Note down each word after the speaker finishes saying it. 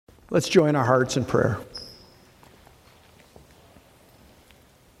Let's join our hearts in prayer.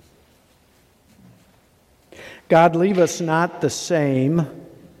 God, leave us not the same.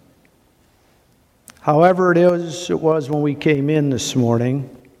 However it was when we came in this morning.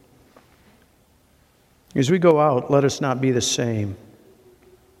 As we go out, let us not be the same.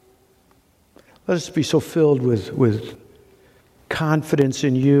 Let us be so filled with confidence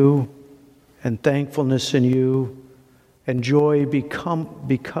in you and thankfulness in you and joy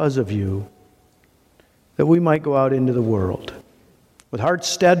because of you, that we might go out into the world with hearts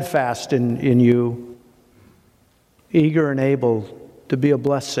steadfast in you, eager and able to be a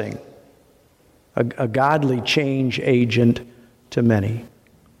blessing, a godly change agent to many.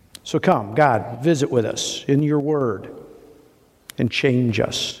 So come, God, visit with us in your word and change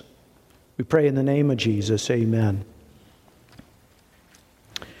us. We pray in the name of Jesus, amen.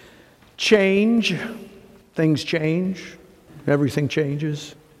 Change. Things change. Everything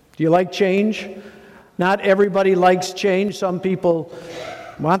changes. Do you like change? Not everybody likes change. Some people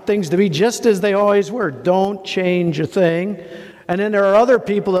want things to be just as they always were. Don't change a thing. And then there are other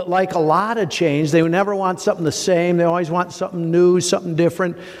people that like a lot of change. They never want something the same. They always want something new, something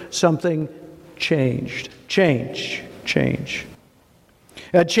different, something changed. Change. Change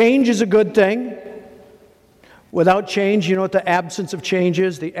is a good thing. Without change, you know what the absence of change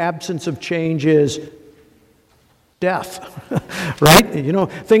is? The absence of change is death, right? You know,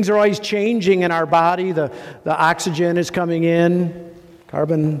 things are always changing in our body. The oxygen is coming in,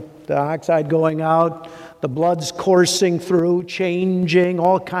 carbon dioxide going out, the blood's coursing through, changing,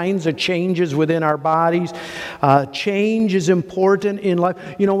 all kinds of changes within our bodies. Change is important in life.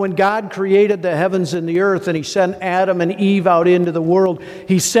 You know, when God created the heavens and the earth and He sent Adam and Eve out into the world,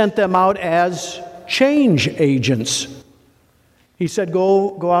 He sent them out as change agents. He said,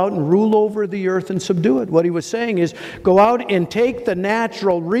 go out and rule over the earth and subdue it. What He was saying is, go out and take the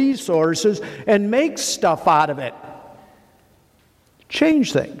natural resources and make stuff out of it.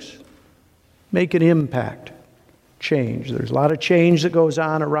 Change things. Make an impact. Change. There's a lot of change that goes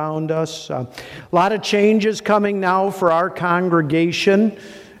on around us. A lot of changes coming now for our congregation.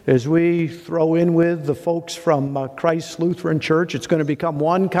 As we throw in with the folks from Christ Lutheran Church, it's going to become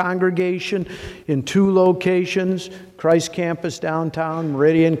one congregation in 2 locations. Christ Campus downtown,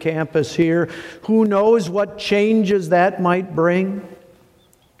 Meridian Campus here. Who knows what changes that might bring?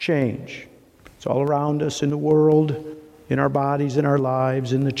 Change. It's all around us in the world, in our bodies, in our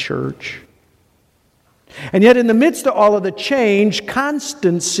lives, in the church. And yet in the midst of all of the change,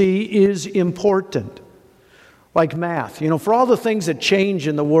 constancy is important. Like math. You know, for all the things that change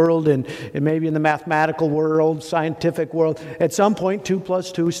in the world and maybe in the mathematical world, scientific world, at some point 2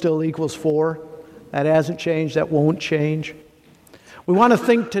 + 2 still equals 4. That hasn't changed. That won't change. We want to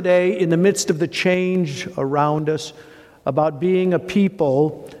think today, in the midst of the change around us, about being a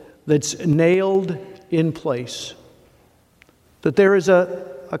people that's nailed in place. That there is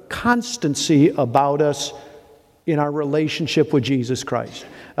a constancy about us in our relationship with Jesus Christ.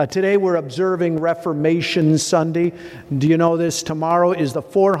 Today we're observing Reformation Sunday. Do you know this? Tomorrow is the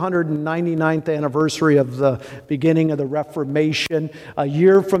 499th anniversary of the beginning of the Reformation. A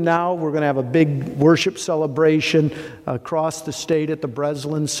year from now, we're going to have a big worship celebration across the state at the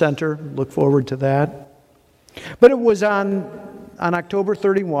Breslin Center. Look forward to that. But it was on October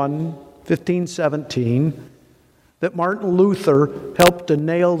 31, 1517, that Martin Luther helped to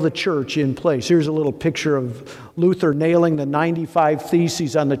nail the church in place. Here's a little picture of Luther nailing the 95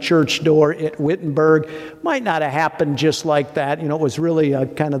 Theses on the church door at Wittenberg. Might not have happened just like that. You know, it was really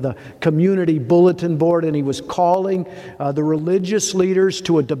kind of the community bulletin board, and he was calling the religious leaders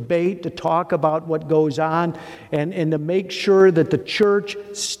to a debate to talk about what goes on and to make sure that the church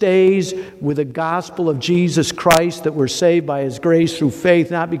stays with the gospel of Jesus Christ, that we're saved by His grace through faith,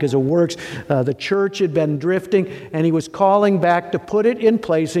 not because of works. The church had been drifting, and he was calling back to put it in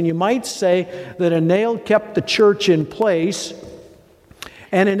place. And you might say that a nail kept the church in place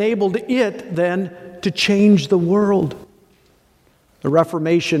and enabled it then to change the world. The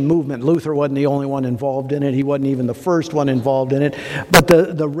Reformation movement, Luther wasn't the only one involved in it. He wasn't even the first one involved in it. But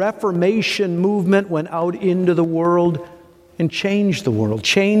the Reformation movement went out into the world and changed the world,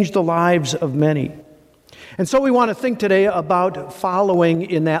 changed the lives of many. And so we want to think today about following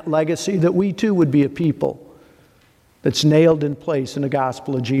in that legacy, that we too would be a people that's nailed in place in the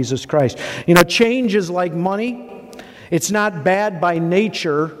gospel of Jesus Christ. You know, change is like money. It's not bad by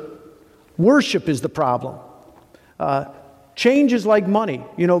nature. Worship is the problem. Change is like money.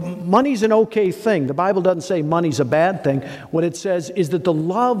 You know, money's an okay thing. The Bible doesn't say money's a bad thing. What it says is that the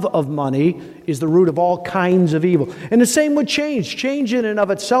love of money is the root of all kinds of evil. And the same with change. Change in and of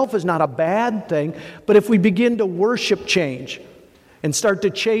itself is not a bad thing, but if we begin to worship change, and start to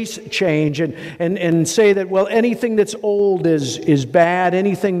chase change and say that, well, anything that's old is bad,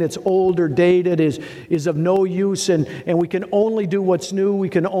 anything that's old or dated is of no use, and we can only do what's new, we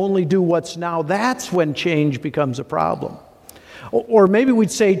can only do what's now. That's when change becomes a problem. Or maybe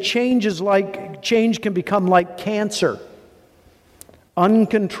we'd say change can become like cancer.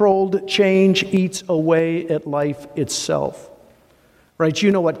 Uncontrolled change eats away at life itself. Right?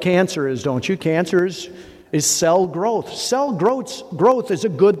 You know what cancer is, don't you? Cancer is cell growth. Cell growth is a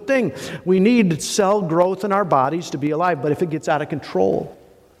good thing. We need cell growth in our bodies to be alive, but if it gets out of control,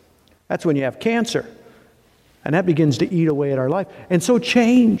 that's when you have cancer. And that begins to eat away at our life. And so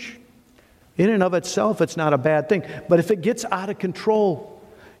change, in and of itself, it's not a bad thing. But if it gets out of control,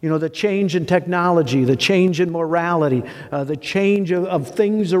 the change in technology, the change in morality, the change of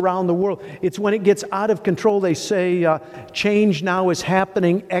things around the world, it's when it gets out of control. They say change now is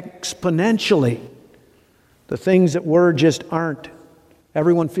happening exponentially. The things that were just aren't.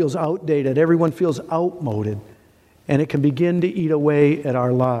 Everyone feels outdated. Everyone feels outmoded. And it can begin to eat away at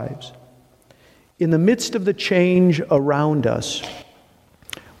our lives. In the midst of the change around us,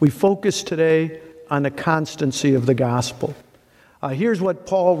 we focus today on the constancy of the gospel. Here's what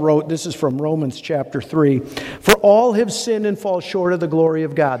Paul wrote. This is from Romans chapter 3. For all have sinned and fall short of the glory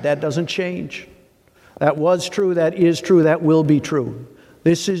of God. That doesn't change. That was true, that is true, that will be true.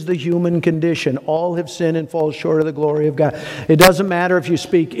 This is the human condition. All have sinned and fall short of the glory of God. It doesn't matter if you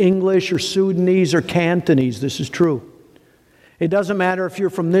speak English or Sudanese or Cantonese. This is true. It doesn't matter if you're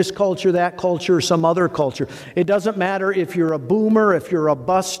from this culture, that culture, or some other culture. It doesn't matter if you're a boomer, if you're a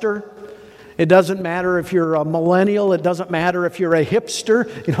buster. It doesn't matter if you're a millennial. It doesn't matter if you're a hipster.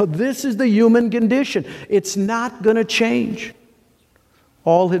 This is the human condition. It's not going to change.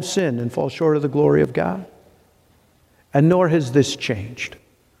 All have sinned and fall short of the glory of God. And nor has this changed.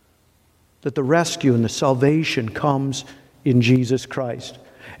 That the rescue and the salvation comes in Jesus Christ.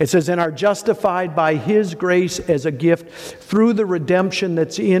 It says, and are justified by His grace as a gift through the redemption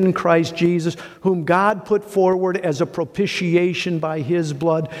that's in Christ Jesus, whom God put forward as a propitiation by His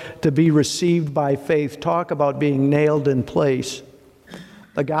blood to be received by faith. Talk about being nailed in place.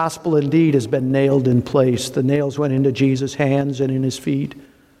 The gospel indeed has been nailed in place. The nails went into Jesus' hands and in His feet,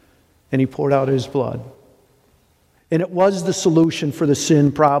 and He poured out His blood. And it was the solution for the sin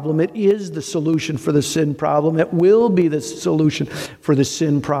problem. It is the solution for the sin problem. It will be the solution for the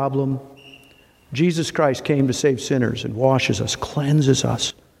sin problem. Jesus Christ came to save sinners and washes us, cleanses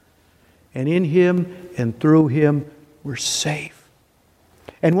us. And in Him and through Him, we're safe.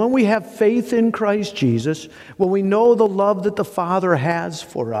 And when we have faith in Christ Jesus, when we know the love that the Father has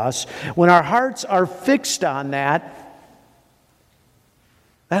for us, when our hearts are fixed on that,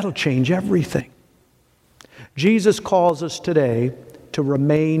 that'll change everything. Jesus calls us today to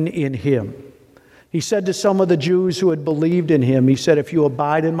remain in Him. He said to some of the Jews who had believed in Him, He said, if you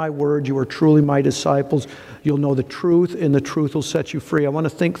abide in my word, you are truly my disciples. You'll know the truth, and the truth will set you free. I want to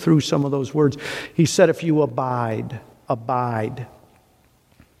think through some of those words. He said, if you abide.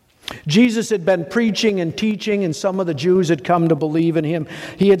 Jesus had been preaching and teaching, and some of the Jews had come to believe in Him.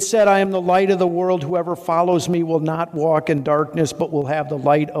 He had said, I am the light of the world. Whoever follows me will not walk in darkness, but will have the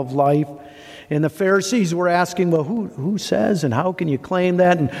light of life. And the Pharisees were asking, well, who says and how can you claim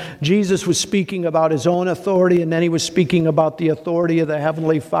that? And Jesus was speaking about His own authority, and then He was speaking about the authority of the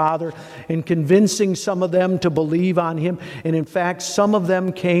Heavenly Father and convincing some of them to believe on Him. And in fact, some of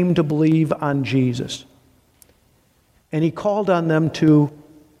them came to believe on Jesus. And He called on them to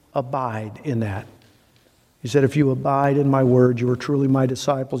abide in that. He said, if you abide in my word, you are truly my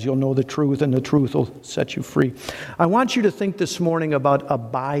disciples. You'll know the truth, and the truth will set you free. I want you to think this morning about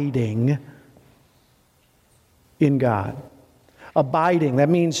abiding in God. Abiding, that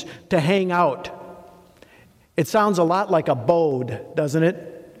means to hang out. It sounds a lot like abode, doesn't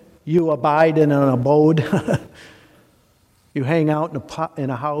it? You abide in an abode. You hang out in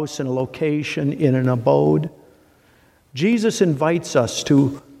a house, in a location, in an abode. Jesus invites us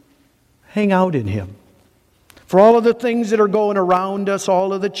to hang out in Him. For all of the things that are going around us,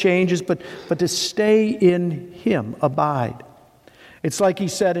 all of the changes, but to stay in Him, abide. It's like He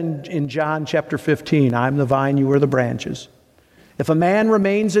said in John chapter 15, I'm the vine, you are the branches. If a man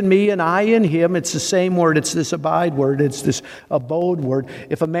remains in me and I in him, it's the same word, it's this abide word, it's this abode word.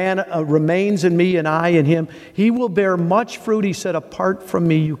 If a man remains in me and I in him, he will bear much fruit. He said, apart from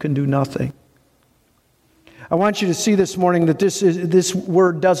me you can do nothing. I want you to see this morning that this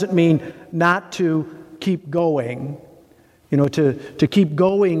word doesn't mean not to keep going. To keep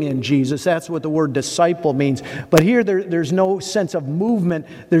going in Jesus. That's what the word disciple means. But here there's no sense of movement.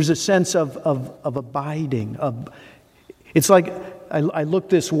 There's a sense of abiding. It's like, I looked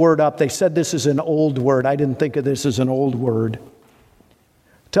this word up. They said this is an old word. I didn't think of this as an old word.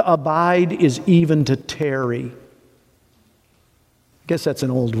 To abide is even to tarry. I guess that's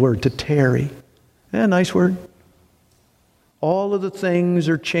an old word, to tarry. Yeah, nice word. All of the things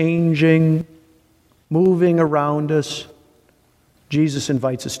are changing, moving around us. Jesus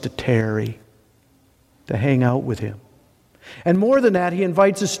invites us to tarry, to hang out with Him. And more than that, He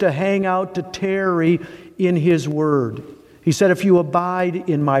invites us to hang out, to tarry in His Word. He said, if you abide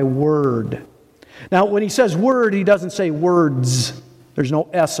in my Word. Now, when He says Word, He doesn't say words. There's no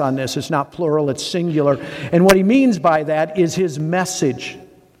S on this. It's not plural, it's singular. And what He means by that is His message.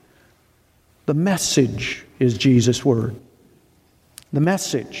 The message is Jesus' Word. The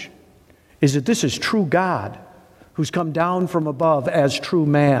message is that this is true God who's come down from above as true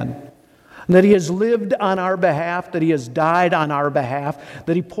man. And that He has lived on our behalf, that He has died on our behalf,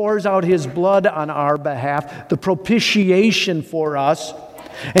 that He pours out His blood on our behalf, the propitiation for us.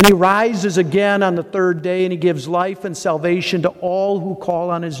 And He rises again on the third day, and He gives life and salvation to all who call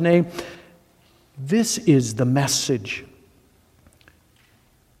on His name. This is the message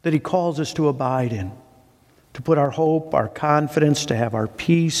that He calls us to abide in, to put our hope, our confidence, to have our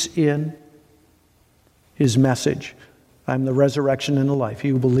peace in. His message. I'm the resurrection and the life. He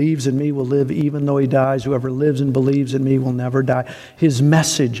who believes in me will live even though he dies. Whoever lives and believes in me will never die. His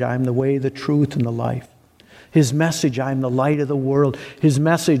message, I'm the way, the truth, and the life. His message, I'm the light of the world. His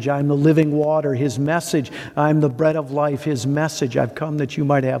message, I'm the living water. His message, I'm the bread of life. His message, I've come that you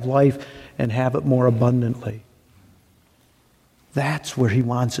might have life and have it more abundantly. That's where He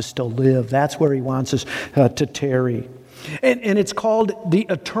wants us to live. That's where He wants us to tarry. And it's called the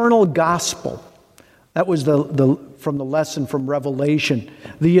eternal gospel. That was from the lesson from Revelation,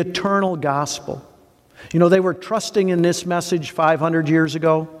 the eternal gospel. You know, they were trusting in this message 500 years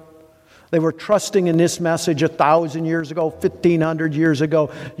ago. They were trusting in this message 1,000 years ago, 1,500 years ago.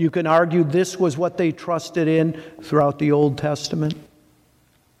 You can argue this was what they trusted in throughout the Old Testament.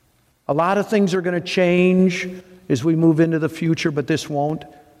 A lot of things are going to change as we move into the future, but this won't.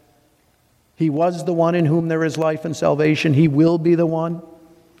 He was the one in whom there is life and salvation. He will be the one.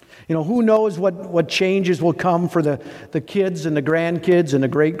 You know, who knows what changes will come for the kids and the grandkids and the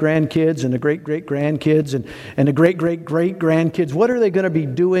great-grandkids and the great-great-grandkids and the great-great-great-grandkids. What are they going to be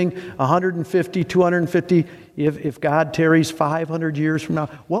doing 150, 250 if God tarries 500 years from now?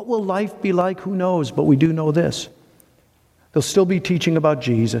 What will life be like? Who knows? But we do know this. They'll still be teaching about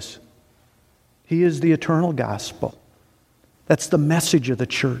Jesus. He is the eternal gospel. That's the message of the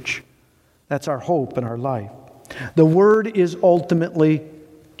church. That's our hope and our life. The Word is ultimately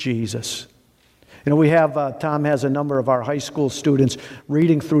Jesus. You know, we have, Tom has a number of our high school students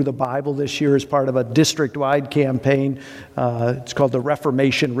reading through the Bible this year as part of a district-wide campaign. It's called the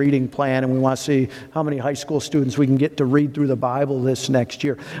Reformation Reading Plan, and we want to see how many high school students we can get to read through the Bible this next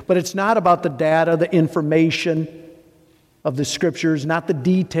year. But it's not about the data, the information of the Scriptures, not the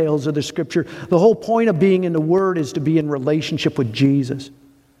details of the Scripture. The whole point of being in the Word is to be in relationship with Jesus.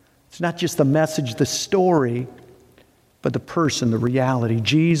 It's not just the message, the story, but the person, the reality.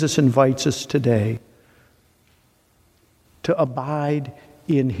 Jesus invites us today to abide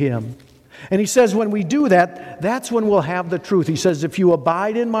in Him. And He says when we do that, that's when we'll have the truth. He says, if you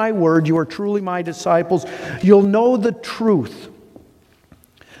abide in my word, you are truly my disciples. You'll know the truth.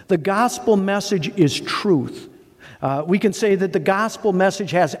 The gospel message is truth. We can say that the gospel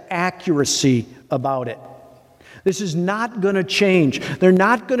message has accuracy about it. This is not going to change. They're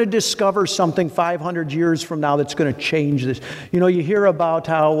not going to discover something 500 years from now that's going to change this. You know, you hear about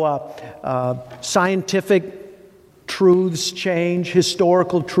how scientific truths change,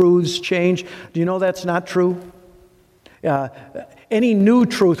 historical truths change. Do you know that's not true? Any new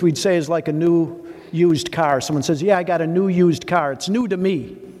truth we'd say is like a new used car. Someone says, yeah, I got a new used car. It's new to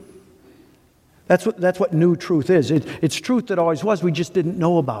me. That's what new truth is. It's truth that always was. We just didn't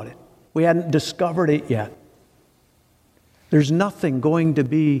know about it. We hadn't discovered it yet. There's nothing going to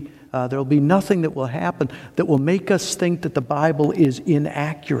be, there'll be nothing that will happen that will make us think that the Bible is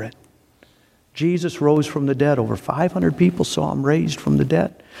inaccurate. Jesus rose from the dead. Over 500 people saw Him raised from the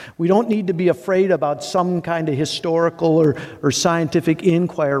dead. We don't need to be afraid about some kind of historical or scientific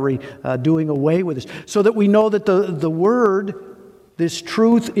inquiry doing away with this, so that we know that the Word, this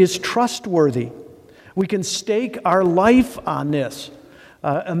truth, is trustworthy. We can stake our life on this.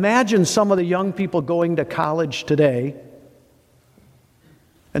 Imagine some of the young people going to college today,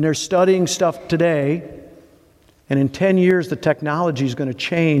 and they're studying stuff today, and in 10 years the technology is going to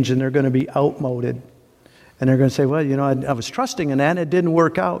change and they're going to be outmoded. And they're going to say, well, you know, I was trusting in that and it didn't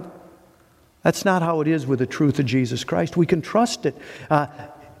work out. That's not how it is with the truth of Jesus Christ. We can trust it.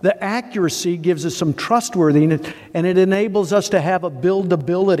 The accuracy gives us some trustworthiness, and it enables us to have a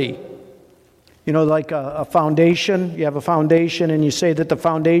buildability. You know, like a foundation. You have a foundation and you say that the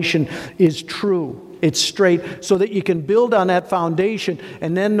foundation is true. It's straight so that you can build on that foundation.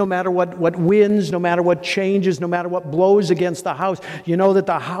 And then no matter what winds, no matter what changes, no matter what blows against the house, you know that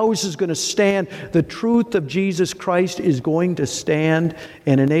the house is going to stand. The truth of Jesus Christ is going to stand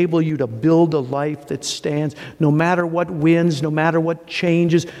and enable you to build a life that stands no matter what winds, no matter what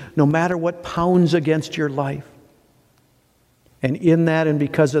changes, no matter what pounds against your life. And in that and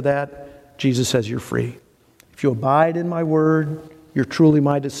because of that, Jesus says you're free. If you abide in my word, you're truly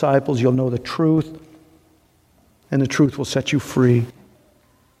my disciples. You'll know the truth, and the truth will set you free.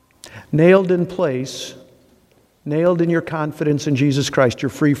 Nailed in place, nailed in your confidence in Jesus Christ, you're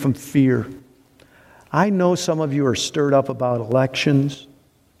free from fear. I know some of you are stirred up about elections.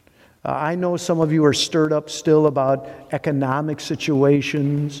 I know some of you are stirred up still about economic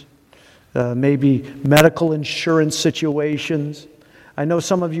situations, maybe medical insurance situations. I know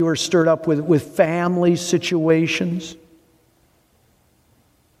some of you are stirred up with family situations.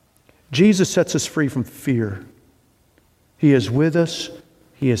 Jesus sets us free from fear. He is with us.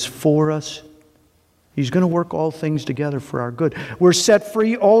 He is for us. He's going to work all things together for our good. We're set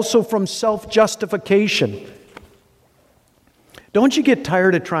free also from self-justification. Don't you get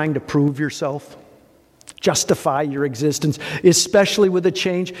tired of trying to prove yourself? Justify your existence, especially with a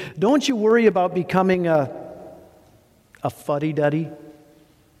change? Don't you worry about becoming a fuddy-duddy?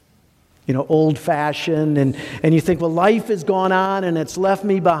 You know, old-fashioned, and you think, well, life has gone on and it's left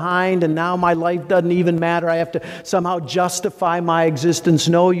me behind and now my life doesn't even matter. I have to somehow justify my existence.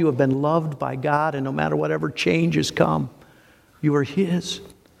 No, you have been loved by God, and no matter whatever changes come, you are His.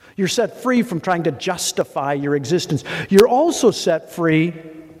 You're set free from trying to justify your existence. You're also set free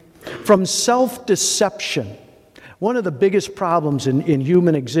from self-deception. One of the biggest problems in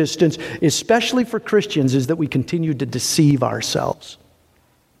human existence, especially for Christians, is that we continue to deceive ourselves.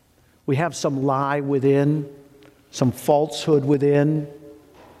 We have some lie within, some falsehood within,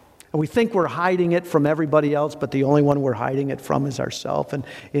 and we think we're hiding it from everybody else, but the only one we're hiding it from is ourselves, and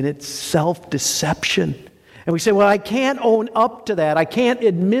it's self-deception. And we say, well, I can't own up to that. I can't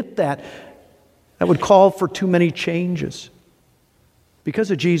admit that. That would call for too many changes.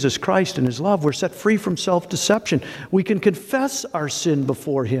 Because of Jesus Christ and His love, we're set free from self-deception. We can confess our sin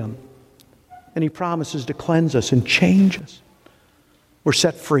before Him, and He promises to cleanse us and change us. We're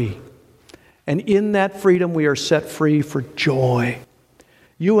set free. And in that freedom, we are set free for joy.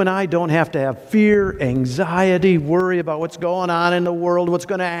 You and I don't have to have fear, anxiety, worry about what's going on in the world, what's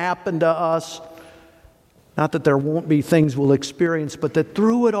going to happen to us. Not that there won't be things we'll experience, but that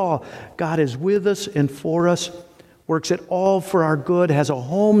through it all, God is with us and for us, works it all for our good, has a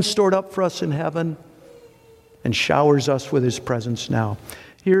home stored up for us in heaven, and showers us with His presence now.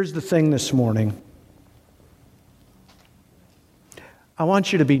 Here's the thing this morning. I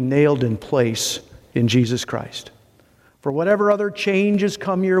want you to be nailed in place in Jesus Christ. For whatever other changes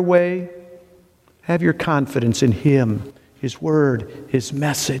come your way, have your confidence in Him, His Word, His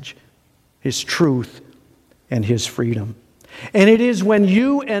message, His truth, and His freedom. And it is when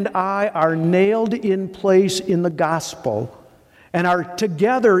you and I are nailed in place in the gospel and are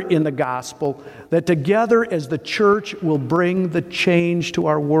together in the gospel that together as the church will bring the change to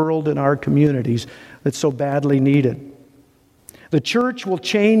our world and our communities that's so badly needed. The church will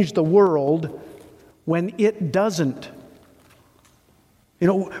change the world when it doesn't. You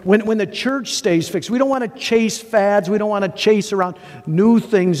know, when the church stays fixed, we don't want to chase fads. We don't want to chase around new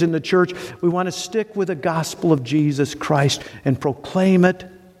things in the church. We want to stick with the gospel of Jesus Christ and proclaim it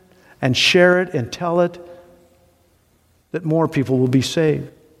and share it and tell it, that more people will be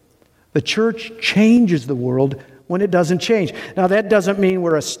saved. The church changes the world when it doesn't change. Now, that doesn't mean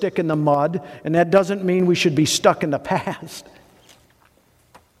we're a stick in the mud, and that doesn't mean we should be stuck in the past.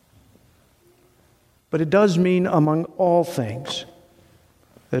 But it does mean, among all things,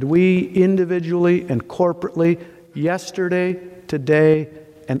 that we individually and corporately, yesterday, today,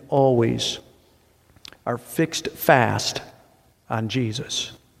 and always, are fixed fast on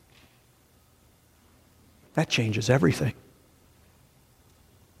Jesus. That changes everything.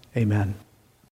 Amen.